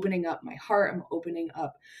I'm opening up my heart, I'm opening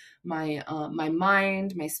up my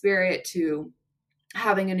mind, my spirit to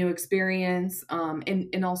having a new experience,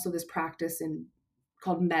 and also this practice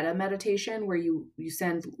called meta meditation, where you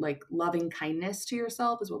send like loving kindness to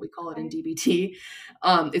yourself, is what we call it in Okay. DBT.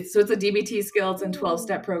 It's a DBT skill. It's in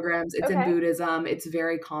 12-step Mm. programs. It's in Okay. Buddhism. It's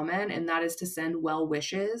very common, and that is to send well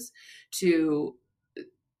wishes to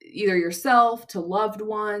either yourself, to loved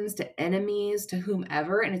ones, to enemies, to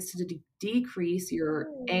whomever, and it's to decrease your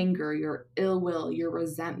Mm. anger, your ill will, your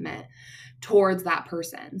resentment towards that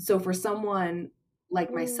person. So for someone like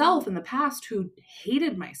Mm. myself in the past who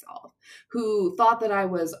hated myself, who thought that I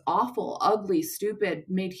was awful, ugly, stupid,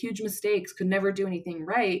 made huge mistakes, could never do anything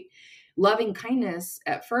right, loving kindness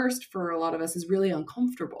at first for a lot of us is really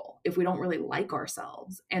uncomfortable if we don't really like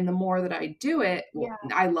ourselves. And the more that I do it, well,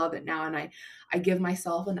 Yeah. I love it now, and I give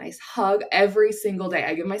myself a nice hug every single day.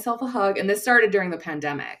 I give myself a hug, and this started during the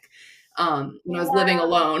pandemic, when I was living Yeah.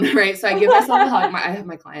 alone, right? So I give myself a hug. I have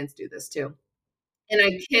my clients do this too. And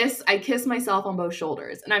I kiss myself on both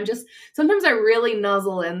shoulders, and sometimes I really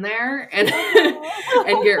nuzzle in there and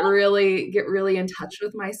and get really in touch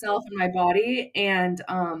with myself and my body, and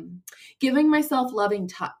giving myself loving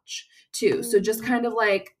touch too. So just Mm. kind of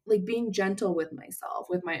like being gentle with myself,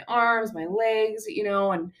 with my arms, my legs,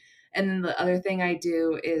 and then the other thing I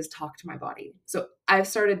do is talk to my body. So I've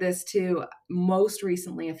started this too, most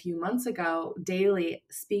recently a few months ago, daily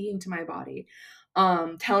speaking to my body,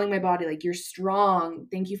 telling my body like, you're strong,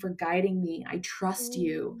 thank you for guiding me, I trust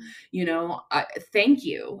you, Mm. thank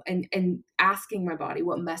you, and asking my body,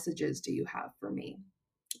 what messages do you have for me?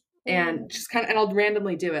 And Mm. just kind of, and I'll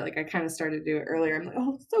randomly do it. Like I kind of started to do it earlier. I'm like,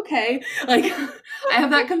 oh, it's okay. Like I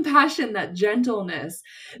have that compassion, that gentleness,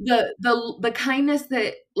 the kindness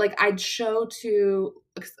that like I'd show to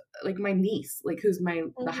like my niece, like who's the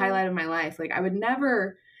Mhm. highlight of my life. Like I would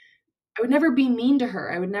never be mean to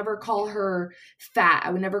her. I would never call her fat.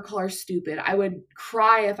 I would never call her stupid. I would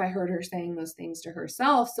cry if I heard her saying those things to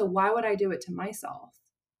herself. So why would I do it to myself?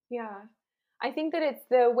 Yeah. I think that it's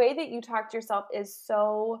the way that you talk to yourself is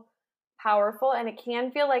so powerful, and it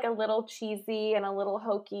can feel like a little cheesy and a little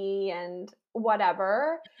hokey and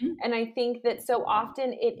whatever. Mhm. And I think that so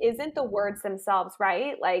often it isn't the words themselves,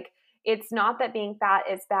 right? Like it's not that being fat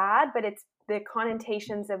is bad, but it's the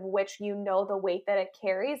connotations of which you know the weight that it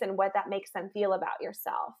carries and what that makes them feel about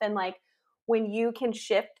yourself. And like when you can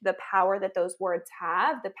shift the power that those words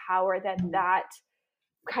have, the power that Mhm. that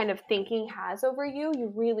kind of thinking has over you,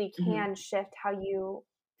 you really Mhm. can shift how you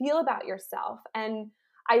feel about yourself. And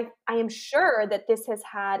I am sure that this has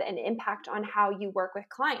had an impact on how you work with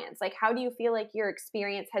clients. Like, how do you feel like your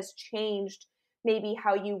experience has changed maybe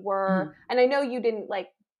how you were? Mhm. And I know you didn't like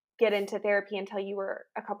get into therapy until you were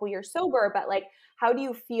a couple years sober, but like, how do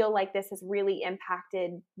you feel like this has really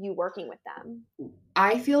impacted you working with them?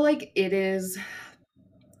 I feel like it is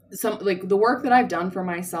like the work that I've done for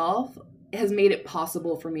myself has made it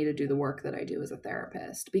possible for me to do the work that I do as a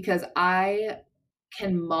therapist, because I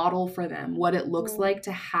can model for them what it looks Mm, like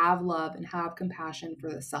to have love and have compassion for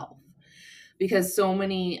the self, because so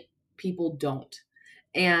many people don't.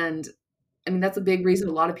 And I mean, that's a big reason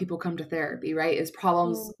a lot of people come to therapy, right? Is mm,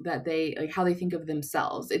 problems that they like, how they think of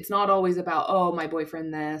themselves. It's not always about, oh, my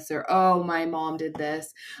boyfriend this, or oh, my mom did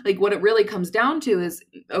this. Like, what it really comes down to is,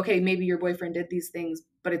 okay, maybe your boyfriend did these things,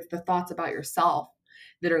 but it's the thoughts about yourself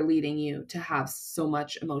that are leading you to have so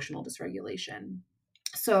much emotional dysregulation.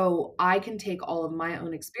 So I can take all of my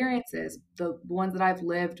own experiences, the ones that I've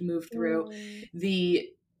lived, moved through, mm, the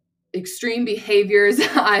extreme behaviors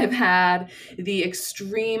I've had, the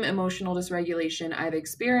extreme emotional dysregulation I've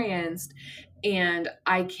experienced. And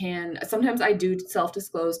I can, sometimes I do self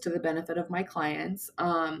disclose to the benefit of my clients,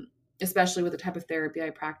 especially with the type of therapy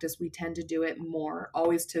I practice. We tend to do it more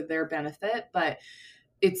always to their benefit, but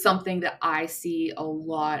it's something that I see a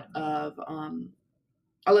lot of,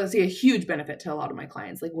 I'll see a huge benefit to a lot of my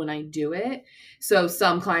clients, like when I do it. So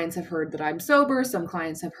some clients have heard that I'm sober. Some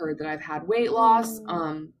clients have heard that I've had weight loss.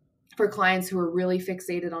 mm, For clients who are really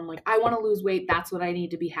fixated on like, I want to lose weight. That's what I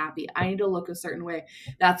need to be happy. I need to look a certain way.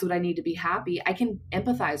 That's what I need to be happy. I can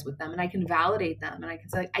empathize with them and I can validate them. And I can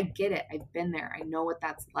say, like, I get it. I've been there. I know what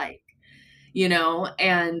that's like, you know,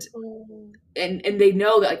 mm. and they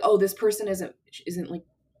know that like, oh, this person isn't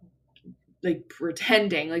like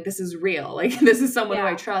pretending, like this is real, like this is someone who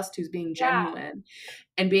I Yeah, trust, who's being yeah. genuine.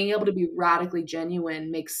 And being able to be radically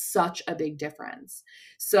genuine makes such a big difference.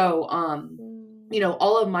 So Mm. you know,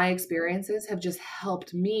 all of my experiences have just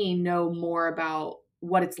helped me know more about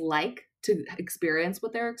what it's like to experience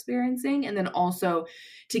what they're experiencing, and then also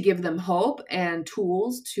to give them hope and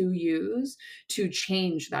tools to use to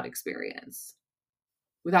change that experience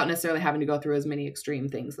without necessarily having to go through as many extreme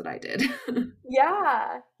things that I did.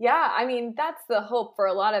 Yeah. Yeah. I mean, that's the hope for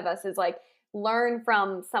a lot of us is like learn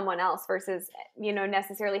from someone else versus,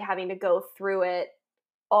 necessarily having to go through it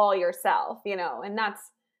all yourself, and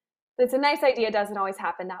that's a nice idea. It doesn't always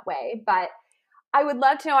happen that way, but I would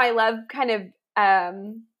love to know. I love kind of,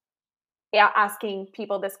 yeah, asking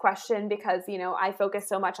people this question because, I focus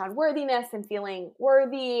so much on worthiness and feeling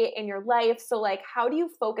worthy in your life. So like, how do you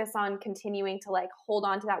focus on continuing to like hold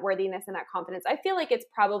on to that worthiness and that confidence? I feel like it's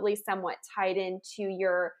probably somewhat tied into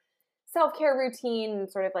your self-care routine and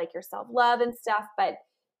sort of like your self-love and stuff, but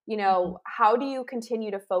how do you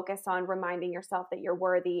continue to focus on reminding yourself that you're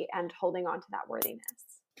worthy and holding on to that worthiness?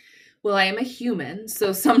 Well, I am a human,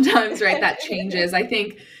 so sometimes, right, that changes. I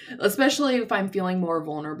think, especially if I'm feeling more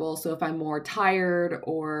vulnerable. So if I'm more tired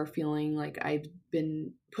or feeling like I've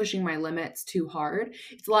been pushing my limits too hard,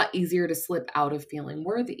 it's a lot easier to slip out of feeling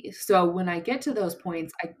worthy. So when I get to those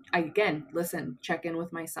points, I again listen, check in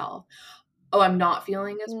with myself. Oh, I'm not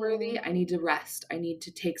feeling as worthy. Mm, I need to rest. I need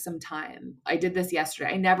to take some time. I did this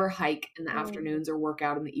yesterday. I never hike in the mm, afternoons or work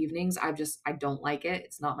out in the evenings. I don't like it.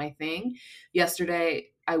 It's not my thing. Yesterday,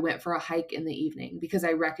 I went for a hike in the evening because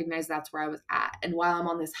I recognized that's where I was at. And while I'm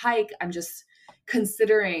on this hike, I'm just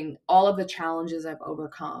considering all of the challenges I've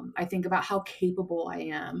overcome. I think about how capable I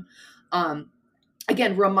am. Um,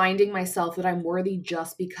 Again, reminding myself that I'm worthy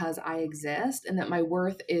just because I exist and that my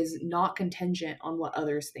worth is not contingent on what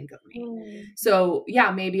others think of me. mm, So,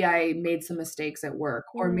 yeah, maybe I made some mistakes at work,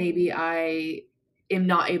 or maybe mm, I am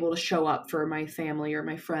not able to show up for my family or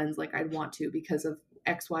my friends like I'd want to because of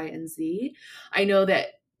X, Y, and Z. I know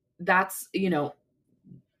that that's,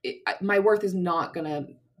 my worth is not going to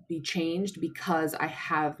be changed because I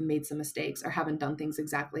have made some mistakes or haven't done things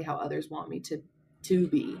exactly how others want me to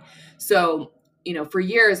be. So, for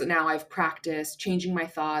years now I've practiced changing my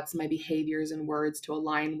thoughts, my behaviors and words to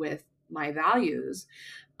align with my values.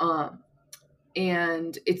 Um,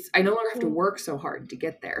 and I no longer have to work mm. so hard to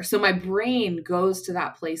get there. So my brain goes to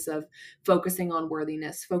that place of focusing on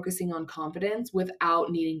worthiness, focusing on confidence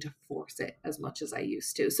without needing to force it as much as I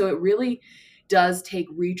used to. So it really does take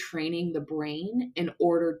retraining the brain in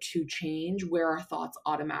order to change where our thoughts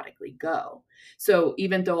automatically go. So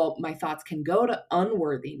even though my thoughts can go to Mhm.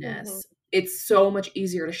 unworthiness, it's so much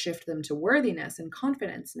easier to shift them to worthiness and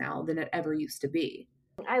confidence now than it ever used to be.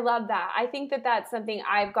 I love that. I think that that's something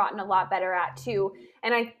I've gotten a lot better at too.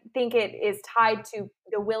 And I think it is tied to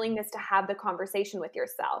the willingness to have the conversation with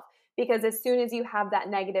yourself. Because as soon as you have that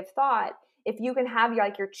negative thought, if you can have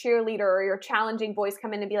your cheerleader or your challenging voice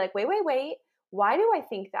come in and be like, wait, wait, wait, why do I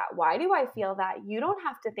think that? Why do I feel that? You don't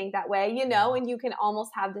have to think that way, and you can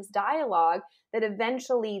almost have this dialogue that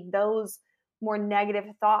eventually those more negative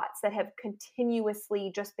thoughts that have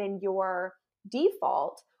continuously just been your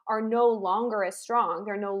default are no longer as strong.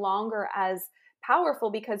 They're no longer as powerful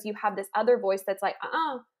because you have this other voice that's like,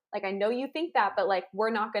 like, I know you think that, but like, we're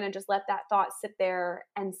not going to just let that thought sit there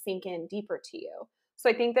and sink in deeper to you. So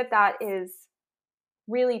I think that that is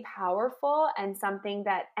really powerful and something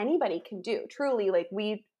that anybody can do. Truly, like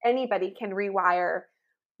anybody can rewire,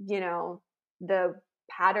 the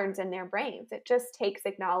patterns in their brains. It just takes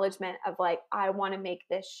acknowledgement of like, I want to make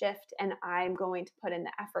this shift and I'm going to put in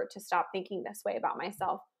the effort to stop thinking this way about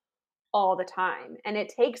myself all the time. And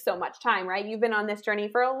it takes so much time, right? You've been on this journey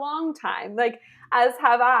for a long time, like as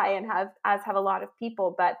have I and as have a lot of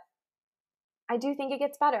people, but I do think it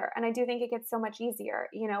gets better and I do think it gets so much easier,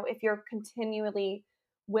 if you're continually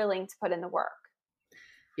willing to put in the work.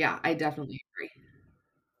 Yeah, I definitely agree.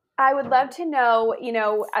 I would love to know,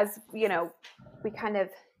 as we kind of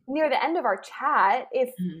near the end of our chat,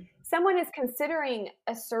 if Mhm. someone is considering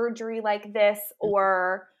a surgery like this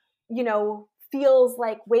or, feels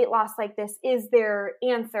like weight loss like this is their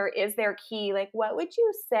answer, is their key, like what would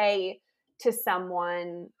you say to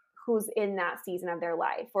someone who's in that season of their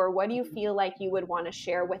life? Or what do you feel like you would want to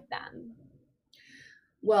share with them?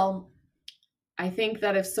 Well, I think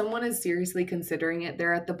that if someone is seriously considering it,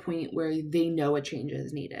 they're at the point where they know a change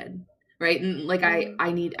is needed, right? And like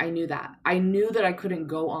I knew that. I knew that I couldn't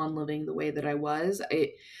go on living the way that I was.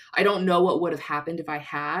 I don't know what would have happened if I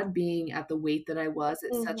had, being at the weight that I was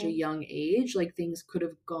at such a young age. Like things could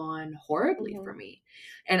have gone horribly for me.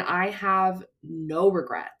 And I have no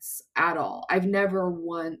regrets at all. I've never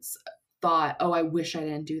once thought, oh, I wish I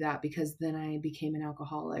didn't do that because then I became an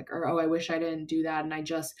alcoholic, or oh, I wish I didn't do that and I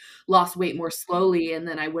just lost weight more slowly and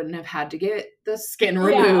then I wouldn't have had to get the skin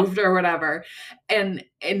removed or whatever. And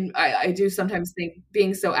I do sometimes think,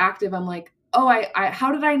 being so active, I'm like, oh, I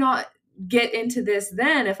how did I not get into this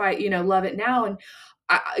then if I, love it now? And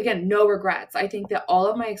again, no regrets. I think that all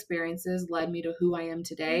of my experiences led me to who I am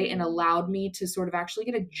today and allowed me to sort of actually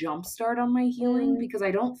get a jump start on my healing, because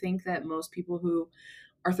I don't think that most people who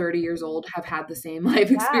are 30 years old have had the same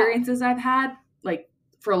life experiences I've had. Like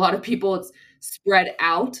for a lot of people, it's spread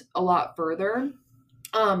out a lot further.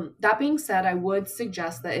 That being said, I would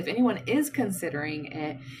suggest that if anyone is considering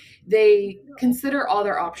it, they consider all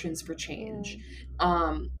their options for change.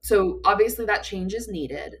 So obviously that change is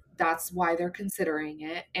needed. That's why they're considering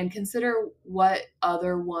it, and consider what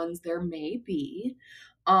other ones there may be.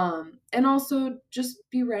 And also just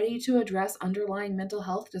be ready to address underlying mental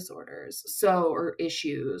health disorders, or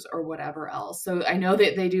issues or whatever else. So I know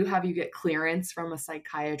that they do have you get clearance from a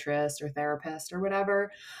psychiatrist or therapist or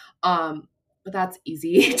whatever. But that's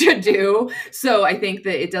easy to do. So I think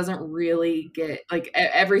that it doesn't really get, like,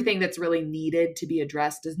 everything that's really needed to be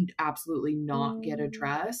addressed does absolutely not get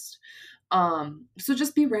addressed. So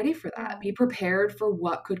just be ready for that. Be prepared for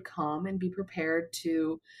what could come and be prepared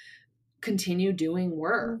to continue doing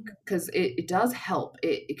work, because it does help.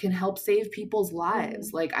 It can help save people's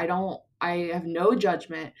lives. Like I have no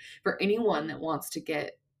judgment for anyone that wants to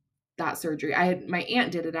get that surgery. My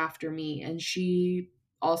aunt did it after me, and she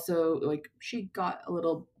also, like, she got a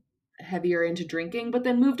little heavier into drinking but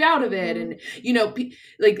then moved out of it. And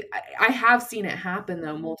like I have seen it happen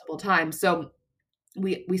though multiple times. So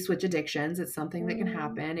we switch addictions. It's something that can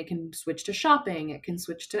happen. It can switch to shopping, it can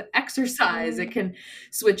switch to exercise, it can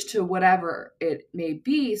switch to whatever it may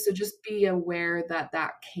be. So just be aware that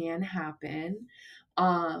that can happen,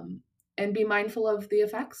 and be mindful of the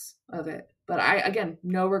effects of it. But again,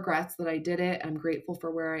 no regrets that I did it. I'm grateful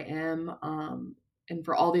for where I am, and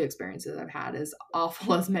for all the experiences I've had, as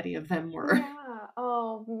awful as many of them were. Yeah.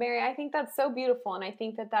 Oh, Mary, I think that's so beautiful. And I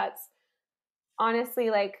think that that's honestly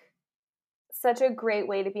like such a great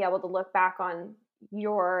way to be able to look back on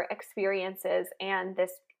your experiences and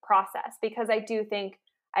this process, because I do think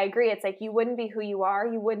I agree. It's like you wouldn't be who you are.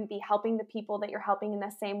 You wouldn't be helping the people that you're helping in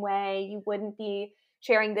the same way. You wouldn't be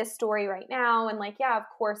sharing this story right now. And like, yeah, of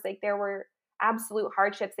course, like there were absolute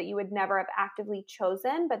hardships that you would never have actively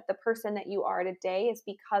chosen, but the person that you are today is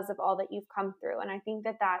because of all that you've come through. And I think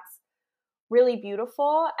that that's really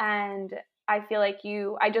beautiful. And I feel like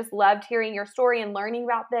I just loved hearing your story and learning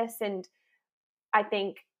about this. And I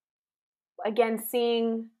think, again,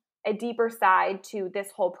 seeing a deeper side to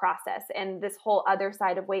this whole process and this whole other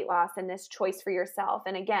side of weight loss and this choice for yourself.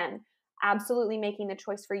 And again, absolutely making the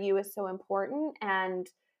choice for you is so important, and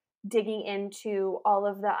digging into all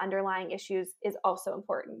of the underlying issues is also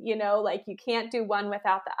important. Like you can't do one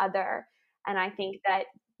without the other. And I think that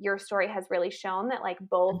your story has really shown that like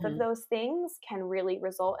both of those things can really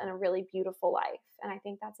result in a really beautiful life. And I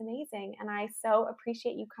think that's amazing. And I so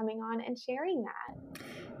appreciate you coming on and sharing that.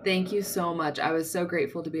 Thank you so much. I was so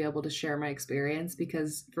grateful to be able to share my experience,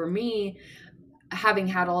 because for me, having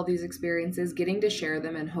had all these experiences, getting to share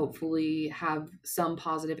them and hopefully have some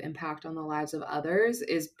positive impact on the lives of others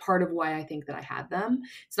is part of why I think that I had them.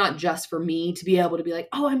 It's not just for me to be able to be like,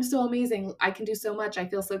 oh, I'm so amazing, I can do so much, I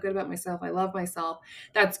feel so good about myself, I love myself.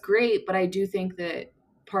 That's great. But I do think that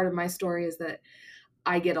part of my story is that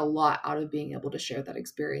I get a lot out of being able to share that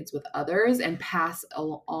experience with others and pass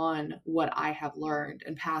on what I have learned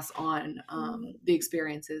and pass on the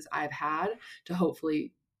experiences I've had to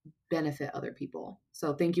hopefully benefit other people.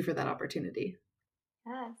 So thank you for that opportunity.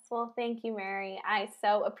 Yes. Well, thank you, Mary. I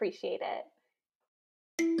so appreciate it.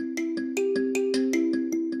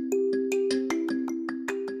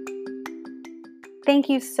 Thank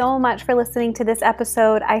you so much for listening to this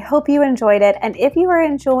episode. I hope you enjoyed it. And if you are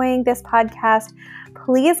enjoying this podcast,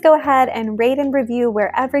 please go ahead and rate and review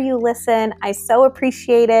wherever you listen. I so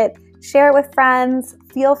appreciate it. Share it with friends.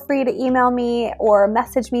 Feel free to email me or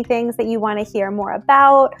message me things that you want to hear more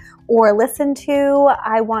about or listen to.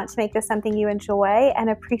 I want to make this something you enjoy and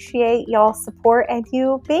appreciate y'all's support and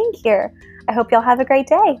you being here. I hope y'all have a great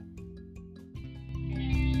day.